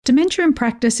Dementia in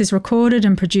Practice is recorded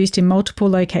and produced in multiple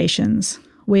locations.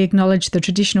 We acknowledge the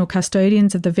traditional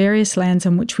custodians of the various lands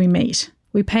on which we meet.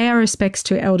 We pay our respects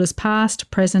to elders past,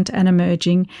 present and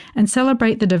emerging, and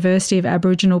celebrate the diversity of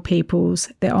Aboriginal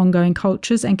peoples, their ongoing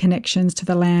cultures and connections to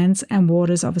the lands and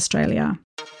waters of Australia.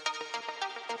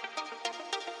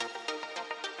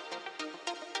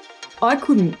 I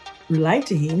couldn't relate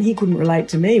to him. He couldn't relate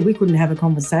to me. We couldn't have a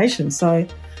conversation. So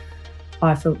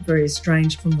I felt very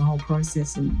estranged from the whole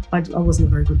process, and I wasn't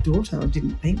a very good daughter, I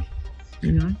didn't think,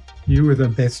 you know. You were the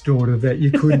best daughter that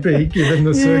you could be given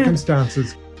the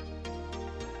circumstances.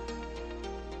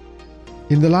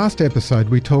 In the last episode,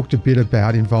 we talked a bit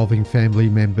about involving family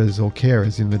members or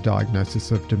carers in the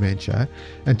diagnosis of dementia,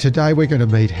 and today we're going to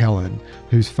meet Helen,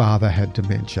 whose father had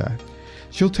dementia.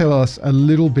 She'll tell us a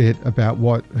little bit about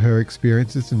what her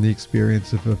experiences and the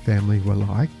experience of her family were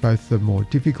like, both the more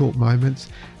difficult moments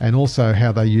and also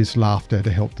how they used laughter to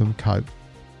help them cope.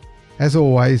 As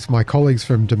always, my colleagues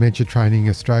from Dementia Training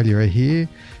Australia are here,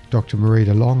 Dr.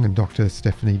 Marita Long and Dr.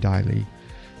 Stephanie Daly.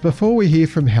 Before we hear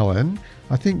from Helen,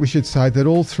 I think we should say that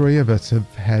all three of us have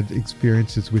had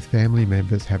experiences with family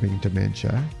members having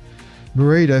dementia.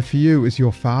 Marita, for you, it was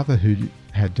your father who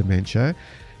had dementia.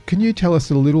 Can you tell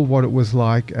us a little what it was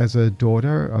like as a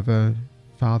daughter of a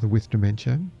father with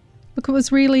dementia? Look, it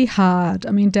was really hard.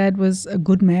 I mean, Dad was a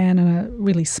good man and a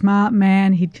really smart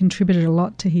man. He'd contributed a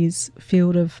lot to his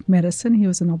field of medicine. He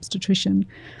was an obstetrician.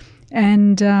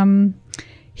 And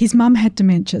his mum had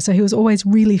dementia, so he was always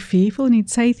really fearful, and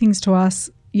he'd say things to us,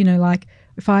 you know, like,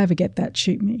 if I ever get that,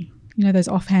 shoot me. You know, those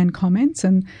offhand comments.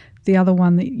 And the other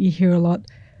one that you hear a lot,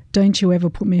 don't you ever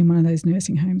put me in one of those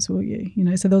nursing homes, will you? You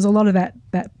know, so there was a lot of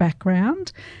that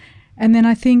background. And then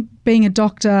I think being a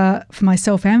doctor for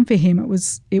myself and for him, it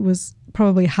was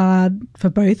probably hard for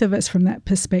both of us from that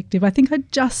perspective. I think I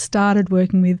just started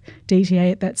working with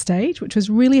DTA at that stage, which was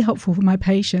really helpful for my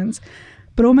patients,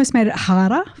 but almost made it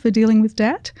harder for dealing with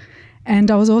Dad.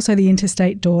 And I was also the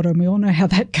interstate daughter, and we all know how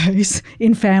that goes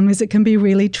in families. It can be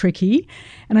really tricky.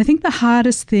 And I think the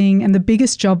hardest thing and the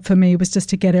biggest job for me was just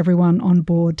to get everyone on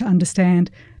board to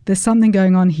understand there's something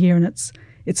going on here, and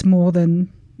it's more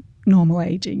than normal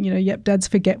aging. You know, yep, Dad's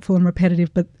forgetful and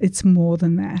repetitive, but it's more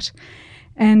than that.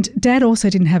 And Dad also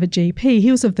didn't have a GP.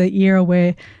 He was of the era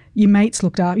where your mates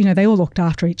looked after, you know, they all looked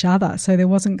after each other. So there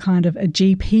wasn't kind of a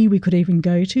GP we could even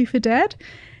go to for Dad.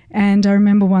 And I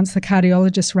remember once the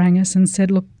cardiologist rang us and said,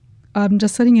 look, I'm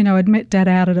just letting you know, I'd met Dad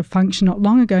out at a function not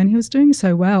long ago and he was doing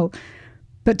so well.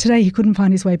 But today he couldn't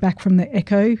find his way back from the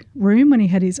echo room when he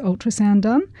had his ultrasound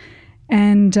done.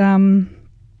 And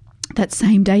that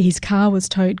same day his car was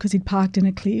towed because he'd parked in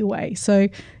a clearway. So,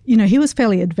 you know, he was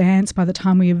fairly advanced by the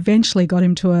time we eventually got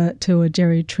him to a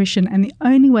geriatrician. And the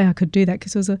only way I could do that,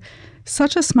 because he was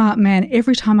such a smart man,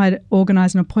 every time I'd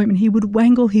organise an appointment, he would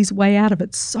wangle his way out of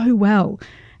it so well.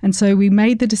 And so we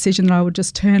made the decision that I would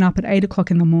just turn up at 8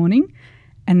 o'clock in the morning,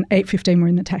 and 8:15 we're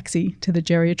in the taxi to the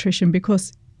geriatrician,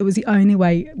 because it was the only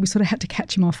way. We sort of had to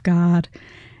catch him off guard.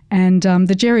 And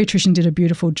the geriatrician did a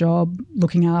beautiful job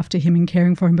looking after him and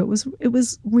caring for him, but it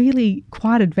was really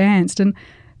quite advanced. And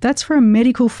that's for a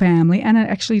medical family and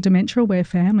actually a dementia-aware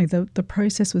family. The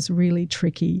process was really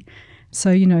tricky.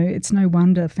 So, you know, it's no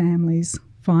wonder families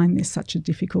find this such a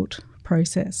difficult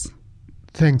process.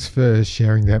 Thanks for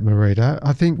sharing that, Marita.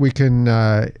 I think we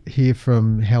can hear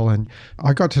from Helen.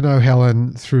 I got to know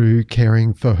Helen through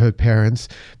caring for her parents.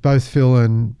 Both Phil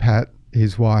and Pat,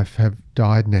 his wife, have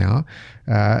died now.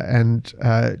 And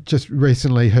just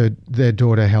recently heard their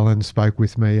daughter Helen spoke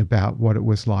with me about what it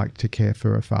was like to care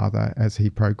for a father as he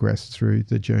progressed through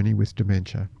the journey with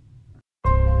dementia.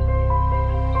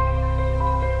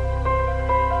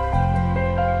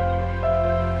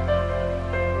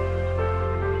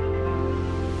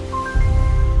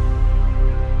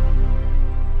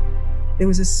 There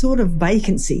was a sort of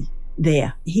vacancy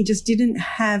there. He just didn't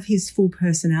have his full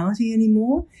personality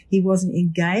anymore. He wasn't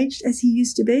engaged as he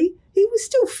used to be. He was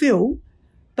still Phil,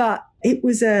 but it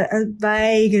was a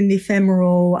vague and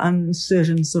ephemeral,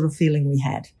 uncertain sort of feeling we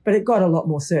had. But it got a lot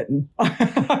more certain,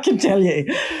 I can tell you.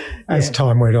 As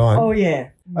time went on. Oh, yeah.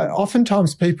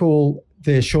 Oftentimes people,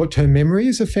 their short-term memory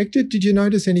is affected. Did you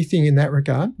notice anything in that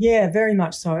regard? Yeah, very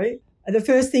much so. The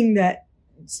first thing that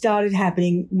started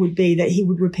happening would be that he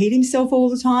would repeat himself all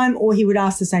the time, or he would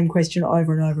ask the same question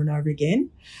over and over and over again.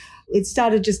 It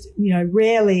started just, you know,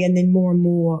 rarely and then more and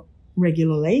more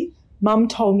regularly. Mum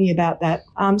told me about that.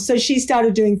 So she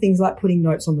started doing things like putting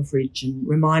notes on the fridge and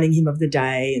reminding him of the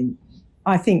day. And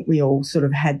I think we all sort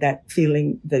of had that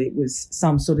feeling that it was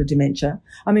some sort of dementia.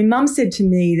 I mean, Mum said to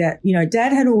me that, you know,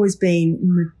 Dad had always been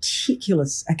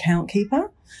meticulous account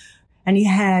keeper, and he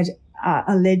had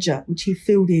a ledger which he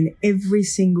filled in every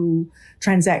single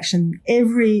transaction.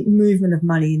 Every movement of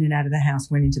money in and out of the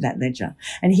house went into that ledger.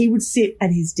 And he would sit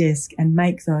at his desk and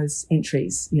make those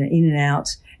entries, in and out,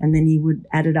 and then he would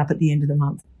add it up at the end of the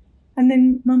month. And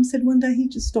then Mum said one day he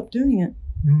just stopped doing it.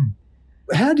 Mm.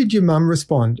 How did your mum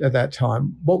respond at that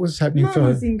time? What was happening for her? Mum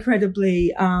was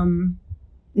incredibly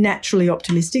naturally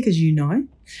optimistic, as you know,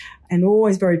 and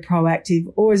always very proactive,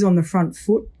 always on the front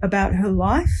foot about her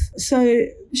life. So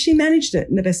she managed it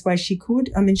in the best way she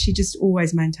could. I mean, she just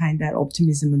always maintained that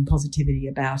optimism and positivity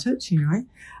about it, She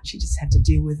just had to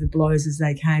deal with the blows as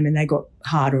they came, and they got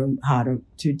harder and harder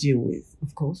to deal with,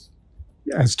 of course.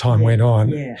 As time went on.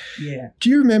 Yeah. Do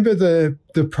you remember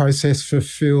the process for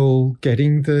Phil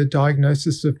getting the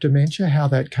diagnosis of dementia, how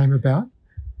that came about?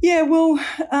 Yeah, well,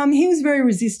 he was very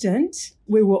resistant.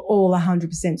 We were all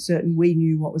 100% certain we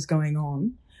knew what was going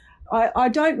on. I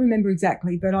don't remember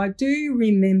exactly, but I do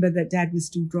remember that Dad was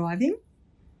still driving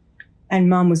and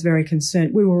Mum was very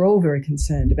concerned. We were all very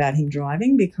concerned about him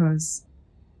driving because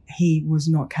he was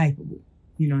not capable,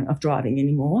 of driving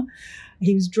anymore.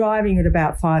 He was driving at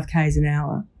about 5 k's an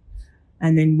hour.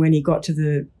 And then when he got to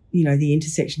the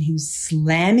intersection, he was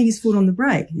slamming his foot on the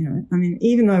brake, I mean,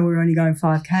 even though we were only going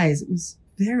 5 k's, it was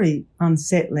very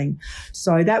unsettling.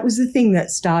 So that was the thing that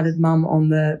started Mum on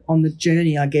the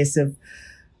journey, I guess, of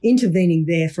intervening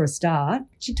there for a start.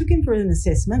 She took him for an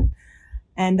assessment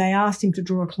and they asked him to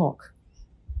draw a clock.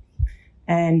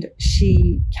 And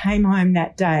she came home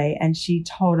that day and she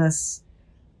told us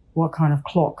what kind of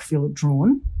clock Phil had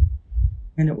drawn.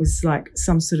 And it was like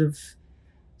some sort of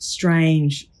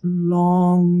strange,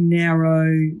 long,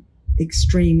 narrow,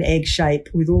 extreme egg shape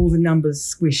with all the numbers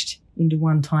squished into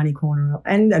one tiny corner,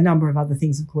 and a number of other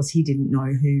things. Of course, he didn't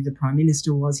know who the Prime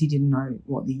Minister was. He didn't know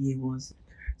what the year was.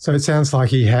 So it sounds like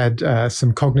he had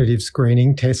some cognitive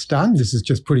screening tests done. This is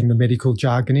just putting the medical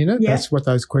jargon in it. Yeah. That's what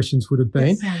those questions would have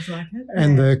been. That sounds like it.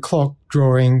 And the clock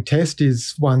drawing test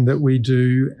is one that we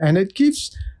do, and it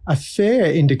gives a fair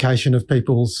indication of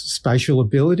people's spatial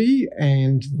ability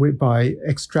and by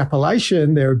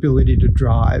extrapolation, their ability to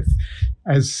drive.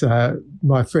 As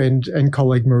my friend and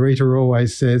colleague Marita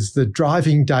always says, the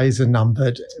driving days are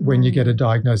numbered when you get a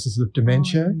diagnosis of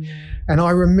dementia. Oh, yeah. And I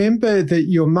remember that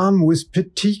your mum was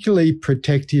particularly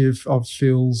protective of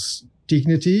Phil's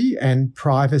dignity and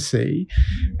privacy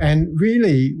and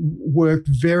really worked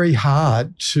very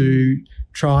hard to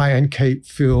try and keep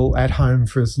Phil at home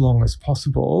for as long as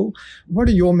possible. What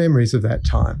are your memories of that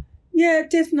time? Yeah,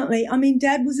 definitely. I mean,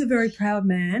 Dad was a very proud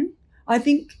man. I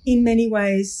think in many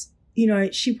ways,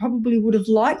 she probably would have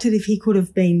liked it if he could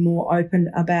have been more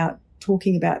open about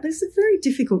talking about it. But it's a very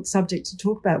difficult subject to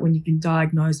talk about when you've been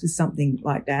diagnosed with something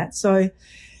like that. So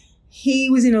he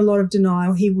was in a lot of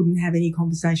denial. He wouldn't have any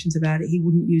conversations about it. He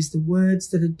wouldn't use the words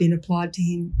that had been applied to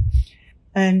him.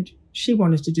 And she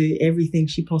wanted to do everything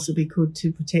she possibly could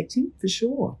to protect him, for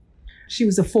sure. She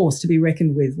was a force to be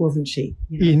reckoned with, wasn't she?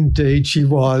 Indeed, she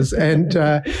was. And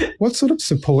what sort of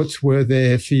supports were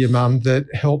there for your mum that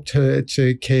helped her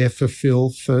to care for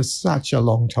Phil for such a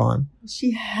long time?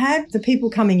 She had the people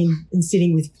coming in and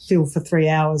sitting with Phil for 3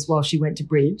 hours while she went to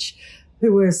Bridge,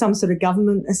 who were some sort of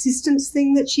government assistance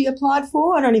thing that she applied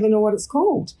for. I don't even know what it's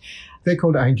called. They're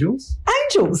called angels.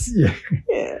 Angels? Yeah.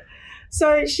 Yeah.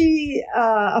 So she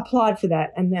applied for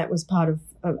that, and that was part of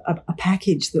a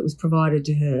package that was provided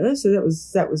to her. So that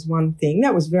was one thing.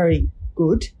 That was very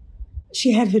good.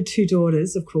 She had her 2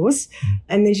 daughters, of course,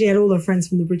 and then she had all her friends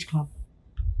from the Bridge Club.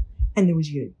 And there was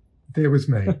you. There was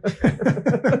me.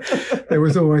 There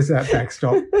was always that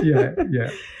backstop. Yeah.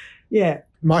 Yeah.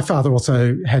 My father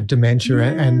also had dementia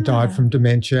and died from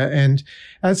dementia. And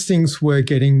as things were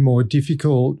getting more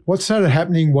difficult, what started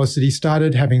happening was that he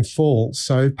started having falls.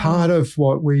 So part of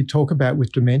what we talk about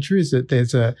with dementia is that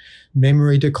there's a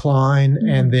memory decline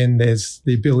and then there's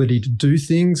the ability to do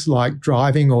things like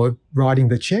driving or writing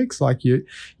the checks like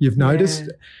you've noticed.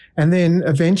 Yeah. And then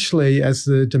eventually as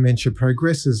the dementia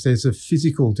progresses, there's a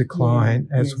physical decline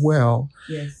as well.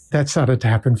 Yes. That started to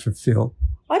happen for Phil.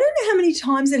 I don't know how many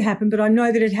times it happened, but I know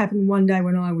that it happened one day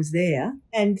when I was there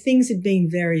and things had been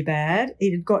very bad.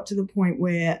 It had got to the point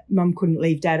where Mum couldn't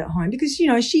leave Dad at home because,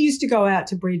 she used to go out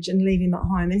to Bridge and leave him at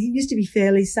home and he used to be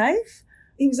fairly safe.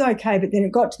 He was okay, but then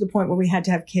it got to the point where we had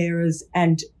to have carers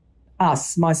and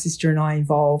us, my sister and I,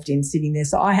 involved in sitting there.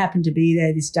 So I happened to be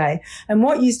there this day. And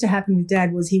what used to happen with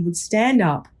Dad was he would stand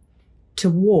up to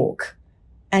walk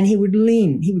and he would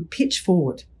lean, he would pitch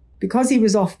forward. Because he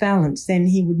was off balance, then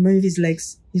he would move his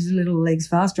little legs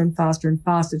faster and faster and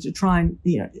faster to try and,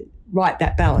 right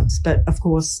that balance. But of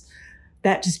course,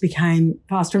 that just became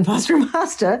faster and faster and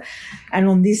faster. And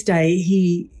on this day,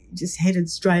 he just headed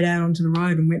straight out onto the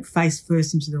road and went face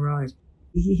first into the road.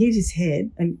 He hit his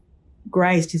head and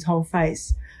grazed his whole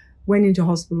face, went into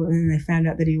hospital, and then they found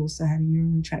out that he also had a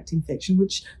urinary tract infection,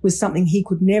 which was something he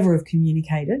could never have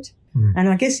communicated. And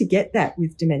I guess you get that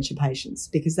with dementia patients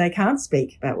because they can't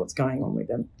speak about what's going on with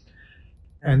them.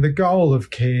 And the goal of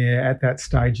care at that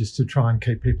stage is to try and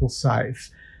keep people safe.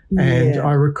 And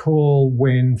I recall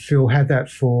when Phil had that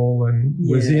fall and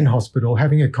was in hospital,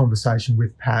 having a conversation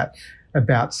with Pat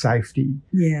about safety.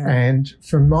 And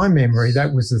from my memory,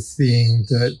 that was a thing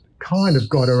that kind of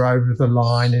got her over the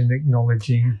line in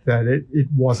acknowledging that it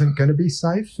wasn't going to be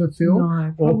safe for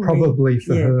Phil or probably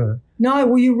for her. No,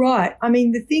 well, you're right. I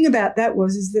mean, the thing about that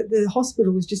is that the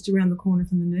hospital was just around the corner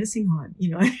from the nursing home, you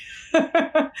know.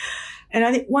 And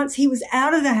I think once he was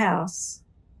out of the house,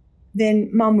 then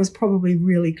Mum was probably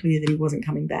really clear that he wasn't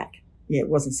coming back. Yeah, it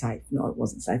wasn't safe. No, it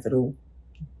wasn't safe at all.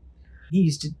 He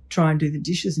used to try and do the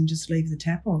dishes and just leave the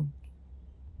tap on.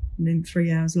 And then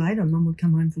 3 hours later, Mum would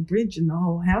come home from bridge and the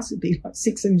whole house would be like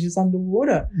 6 inches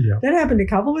underwater. Yeah. That happened a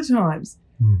couple of times.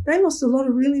 They lost a lot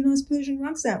of really nice Persian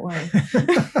rugs that way.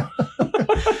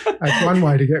 That's one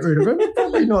way to get rid of it.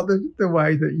 Probably not the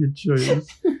way that you choose.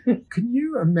 Can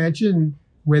you imagine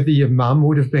whether your mum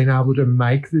would have been able to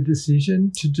make the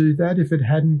decision to do that if it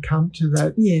hadn't come to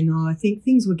that? Yeah, no, I think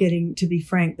things were getting, to be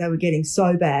frank, they were getting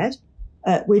so bad.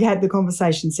 We'd had the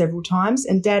conversation several times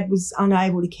and Dad was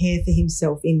unable to care for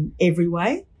himself in every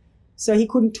way. So he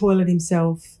couldn't toilet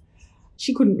himself.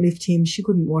 She couldn't lift him. She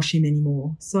couldn't wash him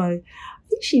anymore. So I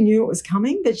think she knew it was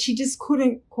coming, but she just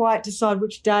couldn't quite decide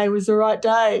which day was the right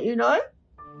day, you know?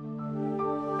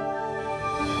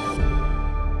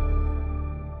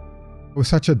 It was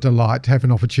such a delight to have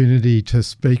an opportunity to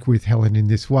speak with Helen in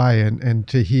this way and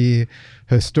to hear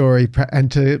her story and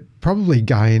to probably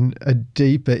gain a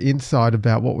deeper insight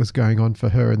about what was going on for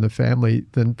her and the family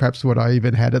than perhaps what I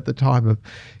even had at the time of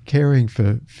caring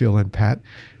for Phil and Pat.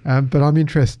 But I'm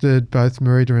interested, both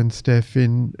Marita and Steph,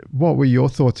 in what were your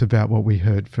thoughts about what we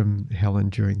heard from Helen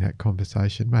during that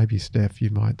conversation? Maybe, Steph, you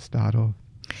might start off.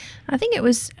 I think it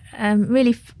was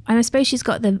really, I suppose she's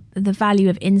got the value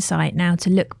of insight now to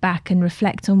look back and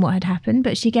reflect on what had happened,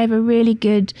 but she gave a really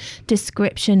good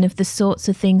description of the sorts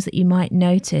of things that you might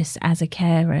notice as a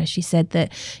carer. She said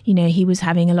that, you know, he was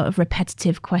having a lot of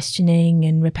repetitive questioning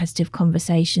and repetitive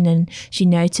conversation, and she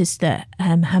noticed that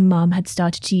her mum had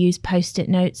started to use post-it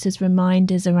notes as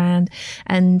reminders around,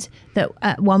 and that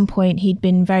at one point he'd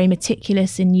been very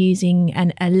meticulous in using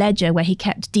a ledger where he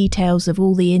kept details of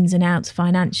all the ins and outs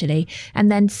financially,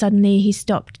 and then suddenly he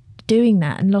stopped doing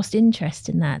that and lost interest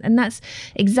in that. And that's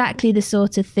exactly the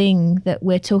sort of thing that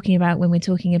we're talking about when we're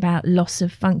talking about loss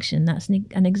of function. That's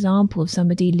an example of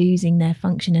somebody losing their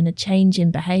function and a change in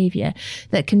behaviour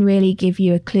that can really give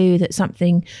you a clue that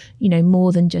something, you know,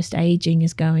 more than just ageing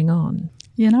is going on.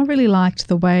 Yeah, and I really liked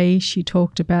the way she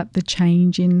talked about the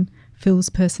change in Phil's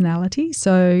personality.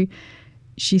 So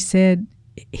she said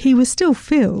he was still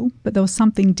Phil, but there was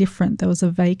something different. There was a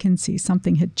vacancy,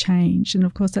 something had changed. And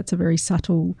of course, that's a very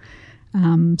subtle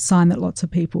sign that lots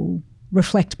of people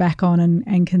reflect back on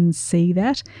and can see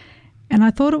that. And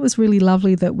I thought it was really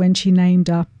lovely that when she named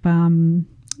up,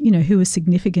 who was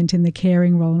significant in the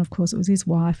caring role, and of course it was his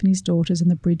wife and his daughters and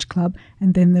the Bridge Club,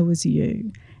 and then there was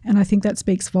you. And I think that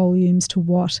speaks volumes to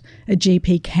what a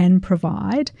GP can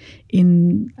provide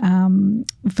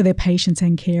for their patients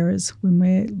and carers when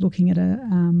we're looking at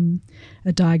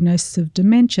a diagnosis of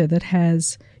dementia that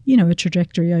has, you know, a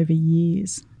trajectory over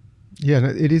years. Yeah,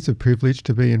 it is a privilege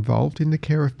to be involved in the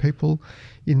care of people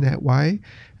in that way.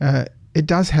 It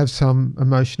does have some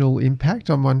emotional impact.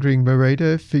 I'm wondering,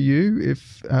 Marita, for you,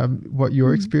 if what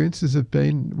your experiences have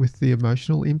been with the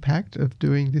emotional impact of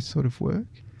doing this sort of work.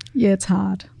 Yeah, it's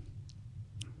hard.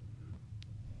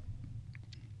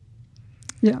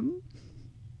 Yeah.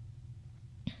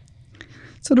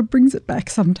 Sort of brings it back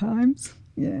sometimes.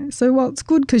 Yeah. So while it's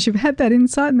good because you've had that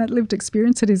insight and that lived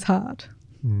experience, it is hard.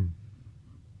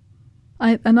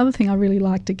 Another thing I really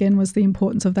liked again was the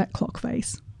importance of that clock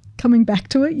face. Coming back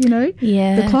to it, you know.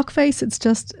 Yeah. The clock face, it's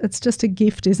just a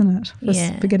gift, isn't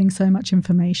it? For getting so much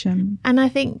information. And I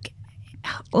think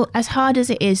as hard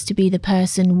as it is to be the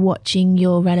person watching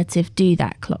your relative do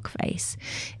that clock face,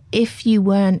 if you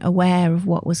weren't aware of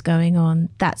what was going on,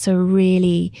 that's a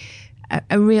real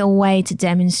way to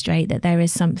demonstrate that there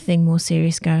is something more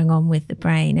serious going on with the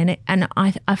brain. And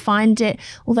I find it,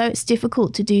 although it's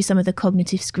difficult to do some of the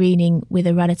cognitive screening with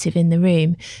a relative in the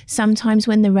room, sometimes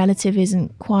when the relative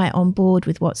isn't quite on board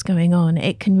with what's going on,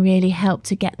 it can really help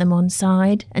to get them on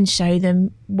side and show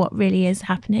them what really is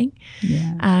happening.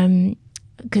 Yeah.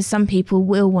 because some people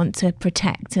will want to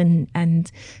protect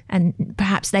and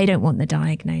perhaps they don't want the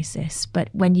diagnosis. But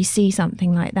when you see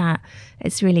something like that,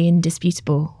 it's really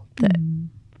indisputable that,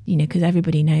 because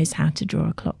everybody knows how to draw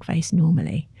a clock face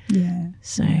normally. Yeah.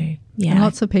 So, yeah. And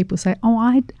lots of people say,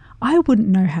 I wouldn't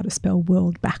know how to spell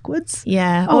world backwards.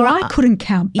 Yeah. Or I couldn't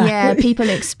count backwards. Yeah, people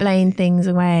explain things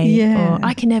away. Yeah. Or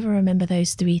I can never remember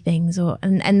those 3 things.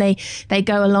 And they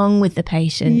go along with the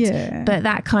patient. Yeah. But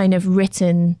that kind of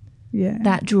written,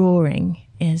 that drawing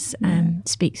is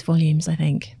speaks volumes, I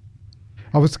think.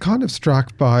 I was kind of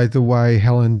struck by the way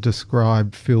Helen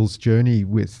described Phil's journey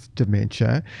with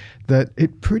dementia, that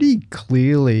it pretty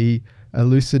clearly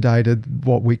elucidated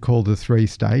what we call the 3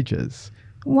 stages.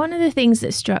 One of the things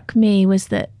that struck me was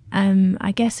that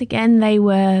I guess, again, they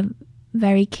were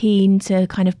very keen to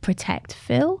kind of protect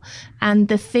Phil. And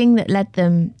the thing that led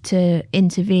them to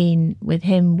intervene with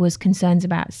him was concerns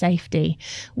about safety,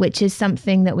 which is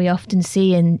something that we often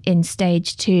see in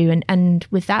stage 2. And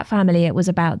with that family, it was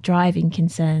about driving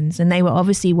concerns. And they were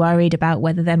obviously worried about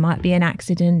whether there might be an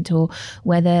accident or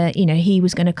whether, he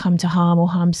was going to come to harm or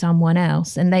harm someone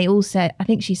else. And they all said, I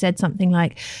think she said something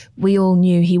like, we all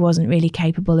knew he wasn't really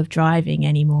capable of driving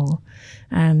anymore.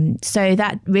 So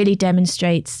that really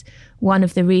demonstrates one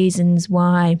of the reasons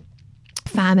why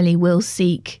family will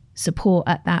seek support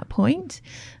at that point.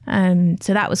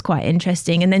 So that was quite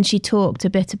interesting. And then she talked a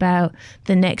bit about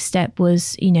the next step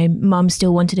was, mum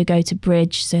still wanted to go to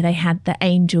Bridge. So they had the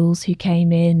angels who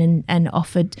came in and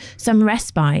offered some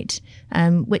respite,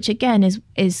 which again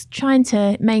is trying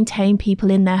to maintain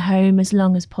people in their home as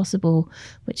long as possible,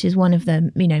 which is one of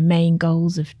the, main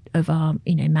goals of our,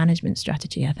 management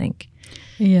strategy, I think.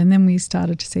 Yeah, and then we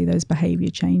started to see those behaviour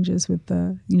changes with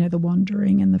the, the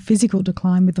wandering and the physical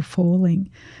decline with the falling.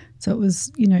 So it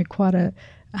was, quite a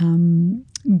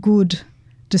good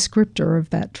descriptor of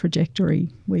that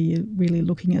trajectory where you're really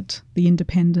looking at the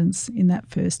independence in that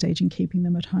first stage and keeping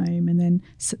them at home. And then,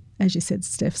 as you said,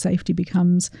 Steph, safety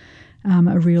becomes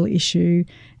a real issue.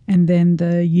 And then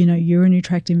the, urinary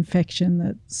tract infection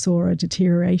that saw a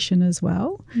deterioration as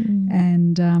well.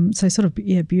 And so sort of,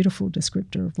 beautiful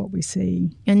descriptor of what we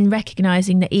see. And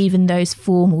recognising that even those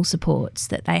formal supports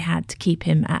that they had to keep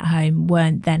him at home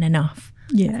weren't then enough,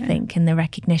 I think, and the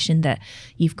recognition that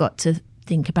you've got to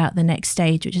think about the next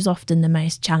stage, which is often the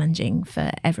most challenging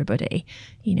for everybody,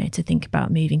 to think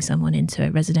about moving someone into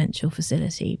a residential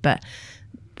facility. But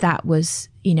that was,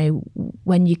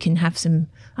 when you can have some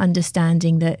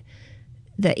understanding that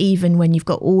even when you've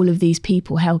got all of these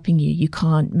people helping you, you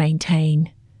can't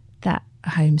maintain that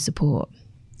home support.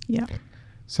 Yeah.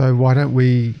 So why don't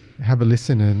we have a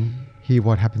listen and hear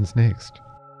what happens next?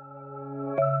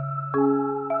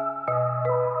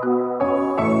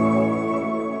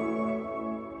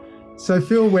 So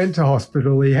Phil went to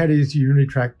hospital. He had his urinary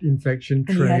tract infection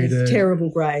treated. And he had his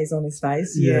terrible grays on his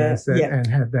face. Yes, and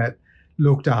had that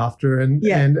looked after, and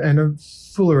a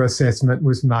fuller assessment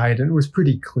was made, and it was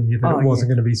pretty clear that it wasn't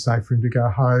going to be safe for him to go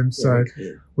home. So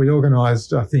we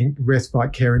organised, I think,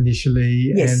 respite care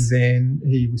initially, and then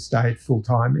he stayed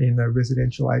full-time in a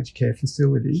residential aged care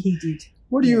facility. He did.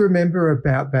 What do you remember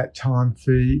about that time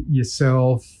for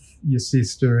yourself, your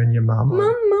sister and your mum?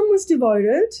 Mum was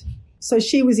devoted. So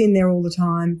she was in there all the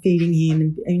time feeding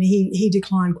him, and he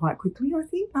declined quite quickly, I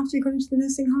think, after he got into the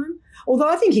nursing home. Although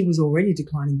I think he was already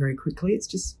declining very quickly. It's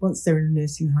just once they're in a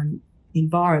nursing home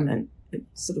environment, it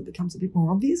sort of becomes a bit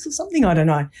more obvious or something. I don't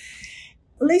know.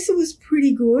 Lisa was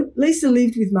pretty good. Lisa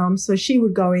lived with Mum, so she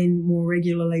would go in more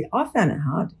regularly. I found it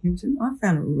hard, Hilton. I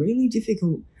found it really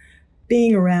difficult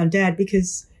being around Dad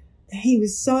because he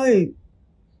was so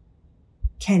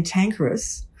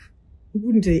cantankerous. He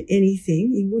wouldn't do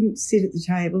anything. He wouldn't sit at the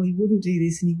table. He wouldn't do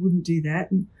this and he wouldn't do that.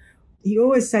 And he'd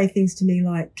always say things to me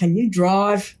like, "Can you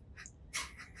drive?"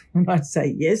 And I'd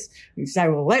say, "Yes." He'd say,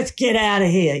 "Well, let's get out of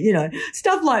here,"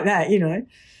 stuff like that,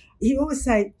 He'd always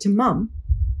say to Mum,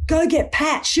 "Go get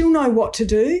Pat. She'll know what to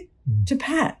do to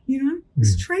Pat," It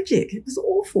was tragic. It was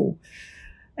awful.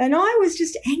 And I was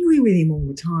just angry with him all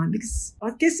the time because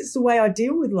I guess it's the way I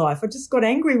deal with life. I just got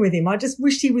angry with him. I just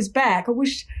wished he was back. I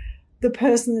wished the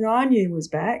person that I knew was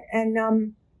back,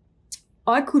 and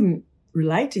I couldn't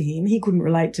relate to him. He couldn't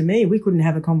relate to me. We couldn't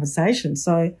have a conversation.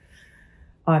 So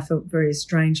I felt very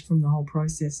estranged from the whole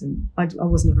process, and I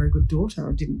wasn't a very good daughter,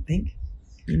 I didn't think,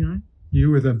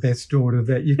 You were the best daughter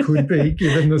that you could be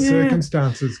given the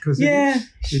circumstances, because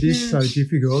it is so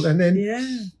difficult. And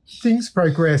then things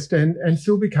progressed and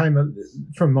Phil became,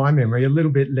 from my memory, a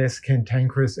little bit less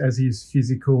cantankerous as his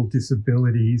physical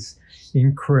disabilities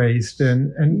increased.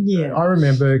 And I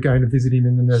remember going to visit him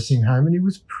in the nursing home, and he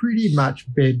was pretty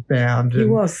much bedbound. He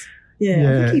was.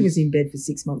 Yeah, I think he was in bed for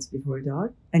 6 months before he died,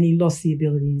 and he lost the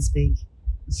ability to speak.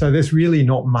 So there's really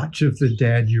not much of the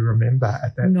dad you remember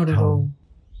at that time. Not at all.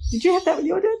 Did you have that with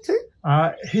your dad too?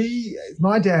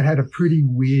 My dad had a pretty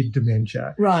weird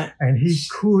dementia. Right. And he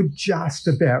could just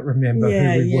about remember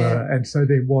who we were. And so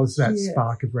there was that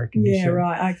spark of recognition. Yeah,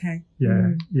 right. Okay.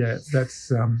 Yeah, yeah.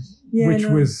 That's,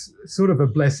 was sort of a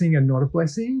blessing and not a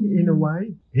blessing in a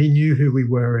way. He knew who we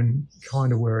were and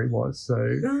kind of where he was. So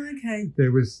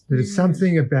there's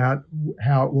something about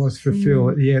how it was for Phil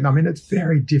at the end. I mean, it's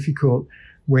very difficult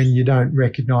when you don't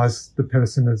recognise the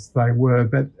person as they were,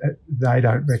 but they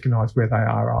don't recognise where they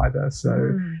are either.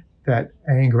 So that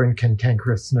anger and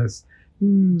cantankerousness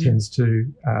tends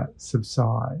to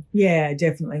subside. Yeah,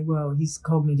 definitely. Well, his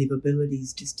cognitive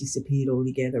abilities just disappeared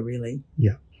altogether, really.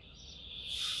 Yeah.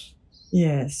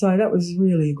 Yeah, so that was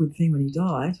really a good thing when he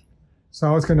died. So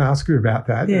I was going to ask you about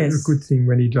that. Yes. A good thing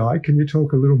when he died. Can you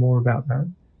talk a little more about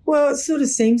that? Well, it sort of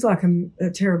seems like a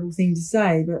terrible thing to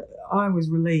say, but I was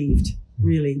relieved.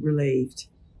 Really relieved.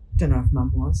 Don't know if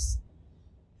Mum was.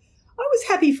 I was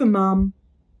happy for Mum.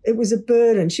 It was a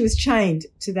burden. She was chained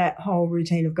to that whole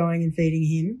routine of going and feeding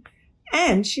him.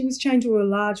 And she was chained to a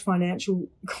large financial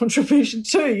contribution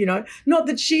too, you know. Not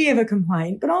that she ever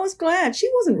complained, but I was glad. She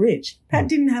wasn't rich. Pat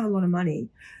didn't have a lot of money.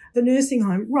 The nursing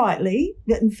home, rightly,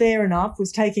 and fair enough,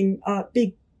 was taking a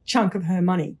big chunk of her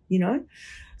money, you know.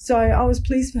 So I was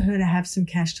pleased for her to have some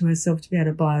cash to herself to be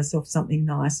able to buy herself something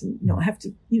nice and not have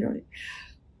to, you know.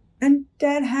 And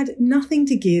Dad had nothing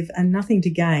to give and nothing to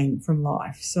gain from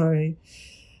life. So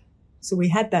we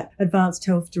had that advanced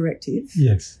health directive.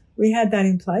 Yes. We had that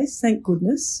in place, thank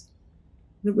goodness,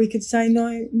 that we could say no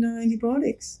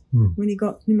antibiotics when he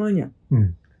got pneumonia,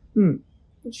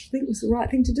 which I think was the right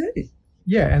thing to do.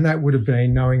 Yeah, and that would have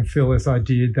been, knowing Phil as I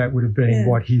did, that would have been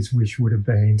what his wish would have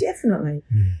been. Definitely.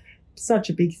 Such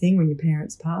a big thing when your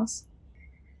parents pass.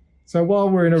 So while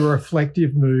we're in a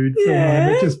reflective mood for a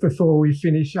moment, just before we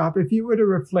finish up, if you were to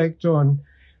reflect on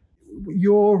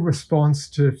your response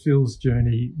to Phil's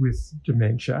journey with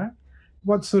dementia,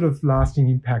 what sort of lasting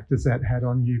impact has that had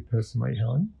on you personally,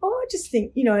 Helen? Oh, I just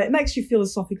think, you know, it makes you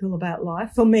philosophical about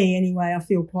life. For me, anyway, I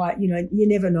feel quite, you know, you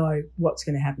never know what's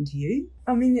going to happen to you.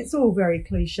 I mean, it's all very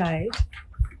cliched.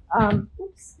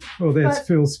 Well, there's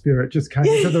Phil's spirit just came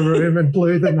into the room and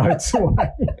blew the notes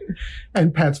away.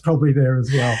 And Pat's probably there as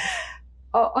well.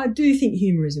 I do think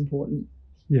humour is important.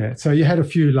 Yeah, so you had a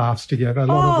few laughs together, a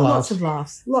lot of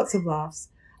laughs. Lots of laughs.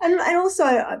 And also,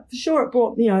 for sure, it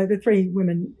brought, you know, the three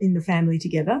women in the family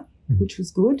together, which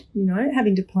was good, you know.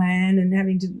 Having to plan and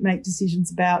having to make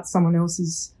decisions about someone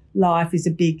else's life is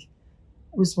a big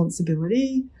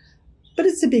responsibility. But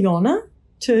it's a big honour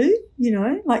too, you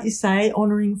know, like you say,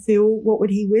 honouring Phil. What would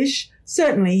he wish?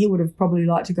 Certainly he would have probably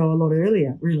liked to go a lot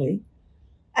earlier, really.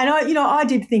 And I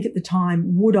did think at the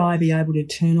time, would I be able to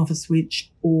turn off a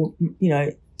switch or, you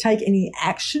know, take any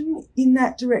action in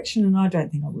that direction? And I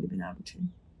don't think I would have been able to.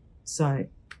 So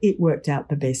it worked out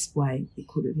the best way it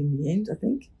could have in the end, I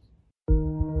think.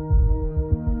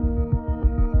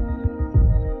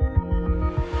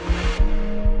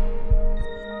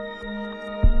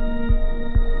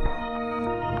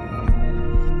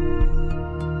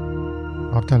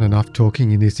 I've done enough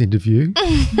talking in this interview.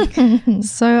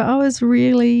 So I was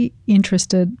really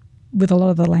interested with a lot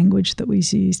of the language that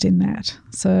was used in that.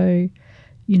 So,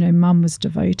 you know, Mum was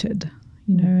devoted,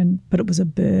 you know, but it was a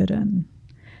burden.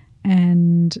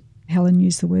 And Helen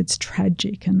used the words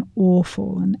tragic and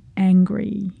awful and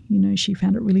angry. You know, she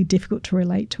found it really difficult to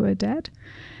relate to her dad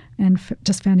and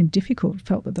just found him difficult,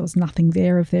 felt that there was nothing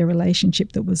there of their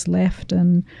relationship that was left.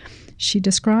 And she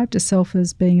described herself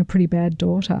as being a pretty bad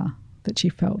daughter that she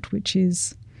felt, which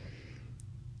is,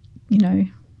 you know,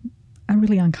 a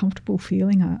really uncomfortable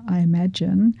feeling, I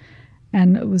imagine.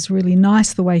 And it was really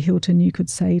nice the way Hilton, you could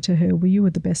say to her, well, you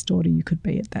were the best daughter you could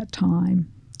be at that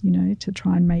time, you know, to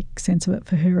try and make sense of it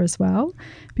for her as well,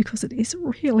 because it is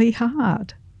really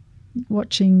hard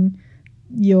watching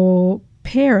your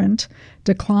parent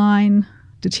decline,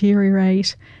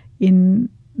 deteriorate in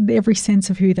every sense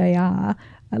of who they are,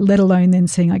 let alone then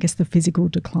seeing, I guess, the physical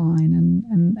decline.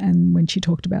 And when she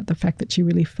talked about the fact that she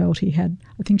really felt he had,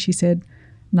 I think she said,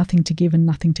 nothing to give and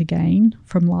nothing to gain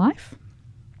from life.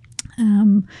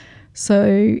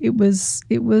 So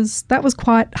that was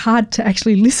quite hard to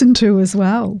actually listen to as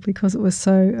well, because it was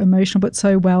so emotional but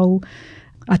so well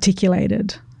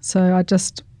articulated. So I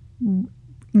just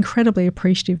incredibly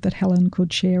appreciative that Helen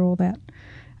could share all that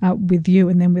with you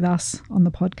and then with us on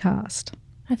the podcast.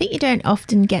 I think you don't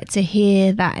often get to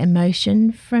hear that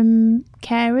emotion from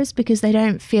carers because they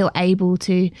don't feel able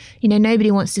to,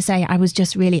 nobody wants to say, I was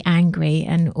just really angry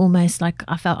and almost like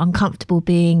I felt uncomfortable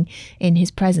being in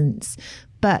his presence.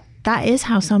 But that is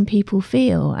how some people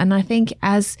feel. And I think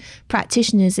as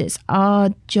practitioners, it's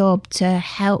our job to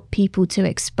help people to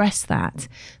express that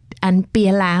and be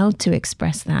allowed to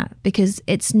express that, because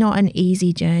it's not an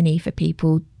easy journey for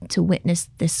people to witness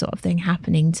this sort of thing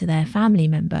happening to their family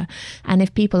member. And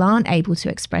if people aren't able to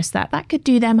express that, that could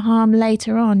do them harm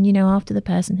later on, after the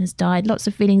person has died. Lots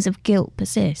of feelings of guilt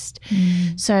persist.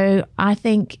 So I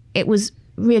think it was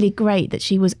really great that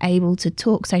she was able to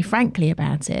talk so frankly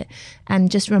about it,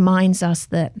 and just reminds us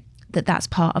that that's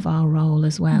part of our role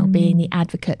as well, being the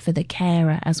advocate for the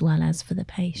carer as well as for the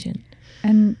patient.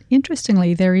 And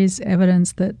interestingly, there is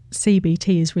evidence that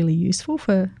CBT is really useful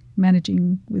for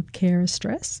managing with carer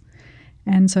stress.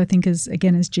 And so I think as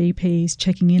GPs,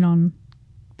 checking in on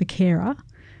the carer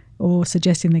or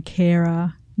suggesting the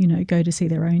carer, go to see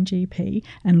their own GP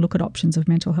and look at options of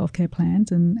mental health care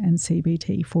plans and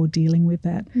CBT for dealing with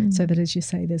that, so that, as you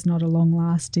say, there's not a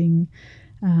long-lasting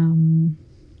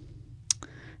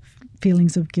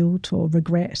feelings of guilt or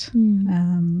regret.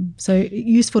 So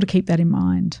useful to keep that in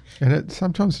mind. And it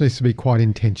sometimes needs to be quite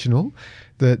intentional,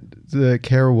 that the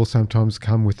carer will sometimes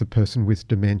come with the person with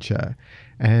dementia,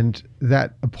 and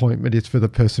that appointment is for the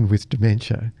person with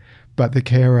dementia, but the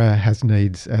carer has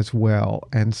needs as well.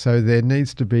 And so there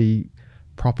needs to be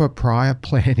proper prior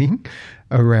planning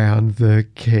around the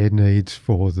care needs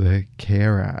for the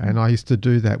carer. And I used to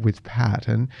do that with Pat.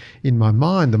 And in my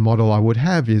mind, the model I would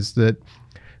have is that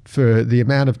for the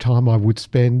amount of time I would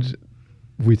spend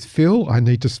with Phil, I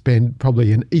need to spend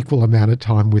probably an equal amount of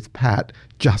time with Pat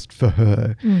just for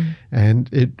her. And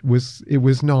it was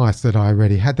nice that I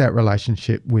already had that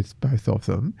relationship with both of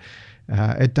them.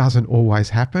 It doesn't always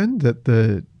happen that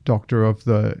the doctor of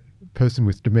the person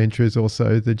with dementia is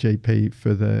also the GP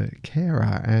for the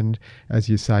carer. And as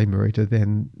you say, Marita,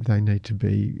 then they need to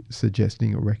be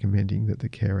suggesting or recommending that the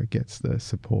carer gets the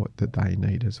support that they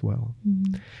need as well.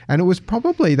 And it was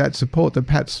probably that support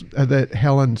that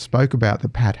Helen spoke about,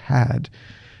 that Pat had,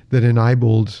 that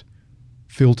enabled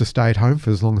Phil to stay at home for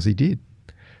as long as he did.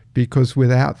 Because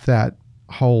without that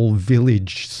whole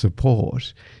village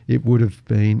support, it would have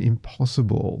been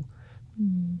impossible.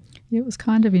 It was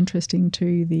kind of interesting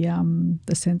too,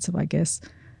 the sense of, I guess,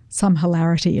 some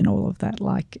hilarity in all of that,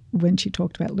 like when she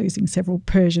talked about losing several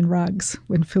Persian rugs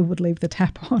when Phil would leave the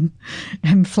tap on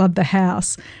and flood the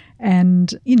house.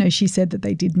 And, she said that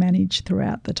they did manage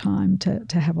throughout the time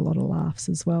to have a lot of laughs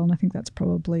as well. And I think that's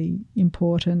probably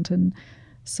important. And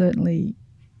certainly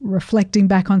reflecting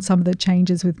back on some of the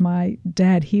changes with my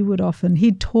dad,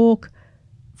 he'd talk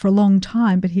for a long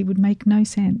time, but he would make no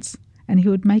sense and he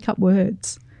would make up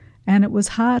words. And it was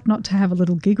hard not to have a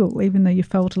little giggle, even though you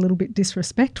felt a little bit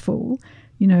disrespectful.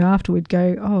 After we'd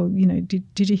go,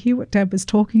 did you hear what Dad was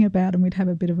talking about? And we'd have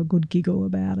a bit of a good giggle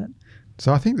about it.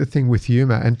 So I think the thing with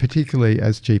humour, and particularly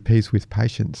as GPs with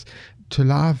patients, to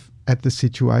laugh at the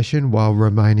situation while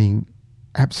remaining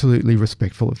absolutely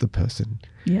respectful of the person.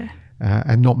 Yeah.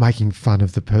 And not making fun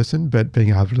of the person, but being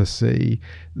able to see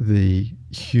the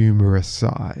humorous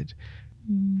side.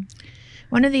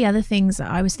 One of the other things that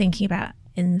I was thinking about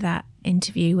in that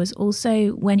interview was also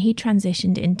when he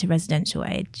transitioned into residential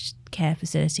aged care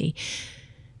facility,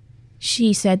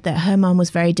 she said that her mum was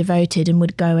very devoted and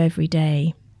would go every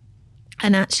day.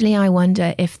 And actually, I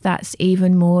wonder if that's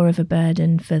even more of a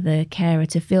burden for the carer,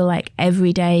 to feel like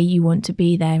every day you want to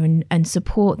be there and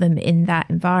support them in that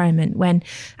environment, when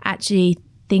actually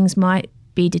things might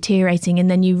be deteriorating and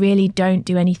then you really don't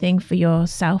do anything for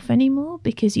yourself anymore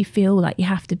because you feel like you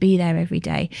have to be there every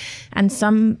day. And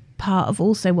some part of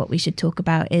also what we should talk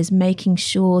about is making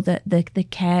sure that the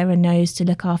carer knows to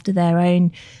look after their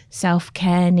own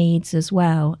self-care needs as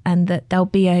well, and that they'll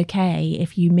be okay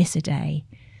if you miss a day.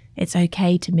 It's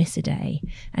okay to miss a day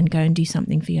and go and do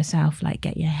something for yourself, like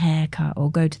get your hair cut or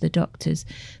go to the doctors,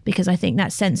 because I think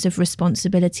that sense of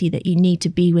responsibility that you need to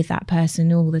be with that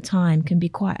person all the time can be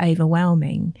quite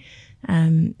overwhelming.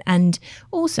 And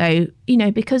also,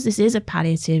 because this is a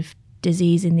palliative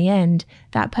disease in the end,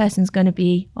 that person's going to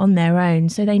be on their own.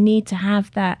 So they need to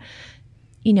have that,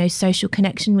 social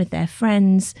connection with their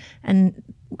friends and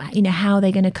how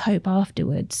they're going to cope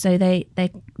afterwards. So they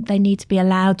need to be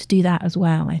allowed to do that as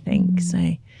well, I think. So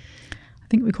I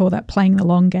think we call that playing the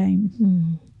long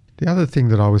game. The other thing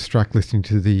that I was struck listening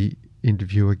to the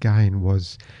interview again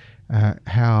was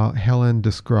how Helen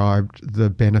described the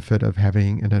benefit of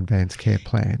having an advanced care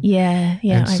plan. Yeah.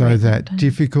 And so that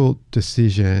difficult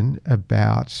decision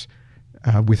about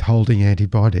withholding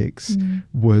antibiotics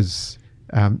was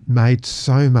made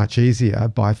so much easier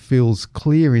by Phil's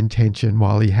clear intention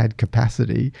while he had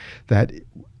capacity that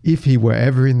if he were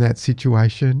ever in that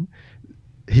situation,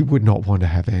 he would not want to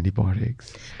have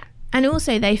antibiotics. And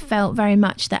also they felt very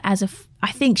much that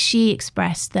I think she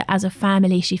expressed that as a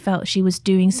family, she felt she was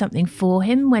doing something for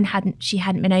him when she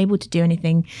hadn't been able to do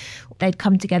anything. They'd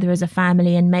come together as a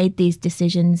family and made these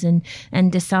decisions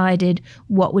and decided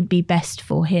what would be best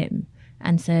for him.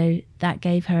 And so that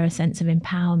gave her a sense of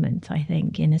empowerment, I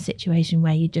think, in a situation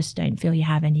where you just don't feel you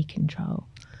have any control.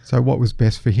 So what was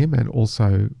best for him and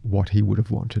also what he would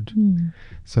have wanted.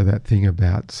 So that thing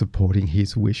about supporting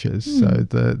his wishes. So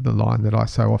the line that I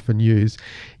so often use,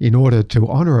 in order to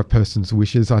honour a person's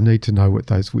wishes, I need to know what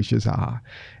those wishes are.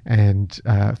 And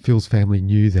Phil's family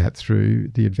knew that through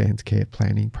the advanced care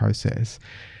planning process,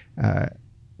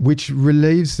 which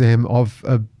relieves them of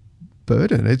a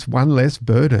burden. It's one less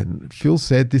burden. Phil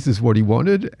said this is what he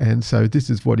wanted, and so this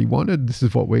is what he wanted, this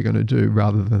is what we're going to do,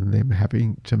 rather than them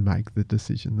having to make the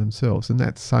decision themselves. And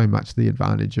that's so much the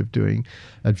advantage of doing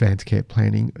advanced care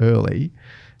planning early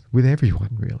with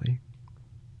everyone, really.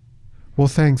 Well,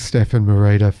 thanks, Steph and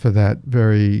Marita, for that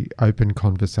very open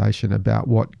conversation about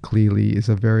what clearly is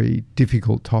a very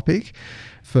difficult topic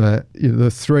for the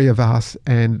three of us,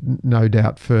 and no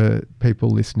doubt for people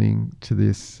listening to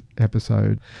this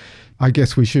episode. I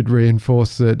guess we should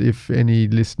reinforce that if any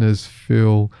listeners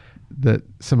feel that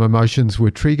some emotions were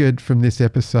triggered from this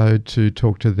episode, to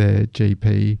talk to their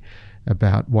GP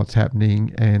about what's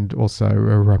happening, and also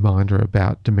a reminder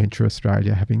about Dementia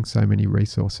Australia having so many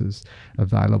resources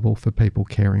available for people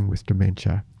caring with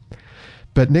dementia.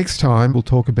 But next time we'll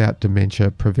talk about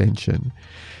dementia prevention,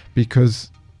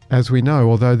 because as we know,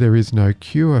 although there is no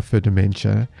cure for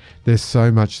dementia, there's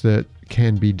so much that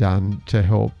can be done to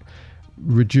help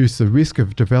reduce the risk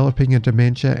of developing a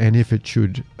dementia, and if it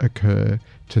should occur,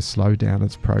 to slow down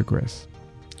its progress.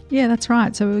 Yeah, that's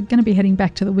right. So we're going to be heading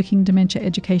back to the Wicking Dementia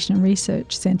Education and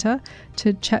Research Centre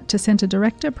to chat to Centre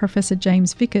Director Professor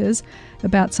James Vickers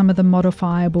about some of the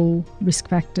modifiable risk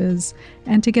factors,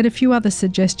 and to get a few other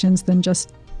suggestions than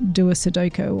just do a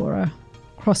Sudoku or a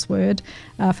crossword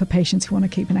for patients who want to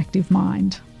keep an active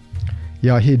mind.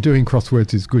 Yeah, I hear doing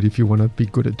crosswords is good if you want to be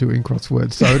good at doing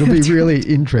crosswords. So it'll be really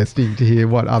interesting to hear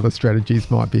what other strategies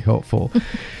might be helpful.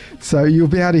 So you'll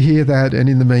be able to hear that. And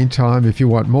in the meantime, if you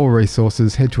want more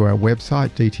resources, head to our website,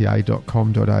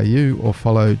 dta.com.au, or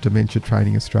follow Dementia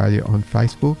Training Australia on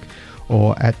Facebook,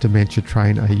 or at Dementia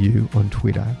Train AU on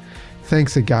Twitter.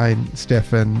 Thanks again,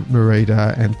 Stefan,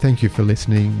 Marita, and thank you for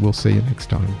listening. We'll see you next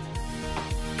time.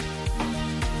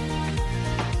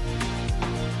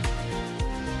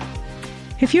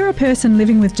 If you're a person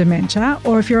living with dementia,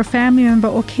 or if you're a family member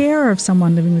or carer of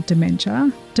someone living with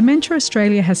dementia, Dementia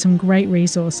Australia has some great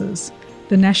resources.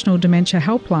 The National Dementia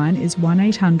Helpline is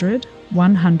 1800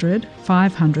 100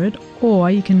 500, or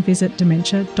you can visit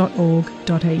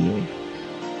dementia.org.au.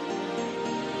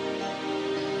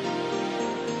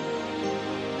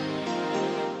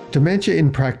 Dementia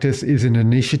in Practice is an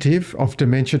initiative of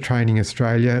Dementia Training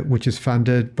Australia, which is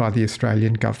funded by the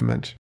Australian Government.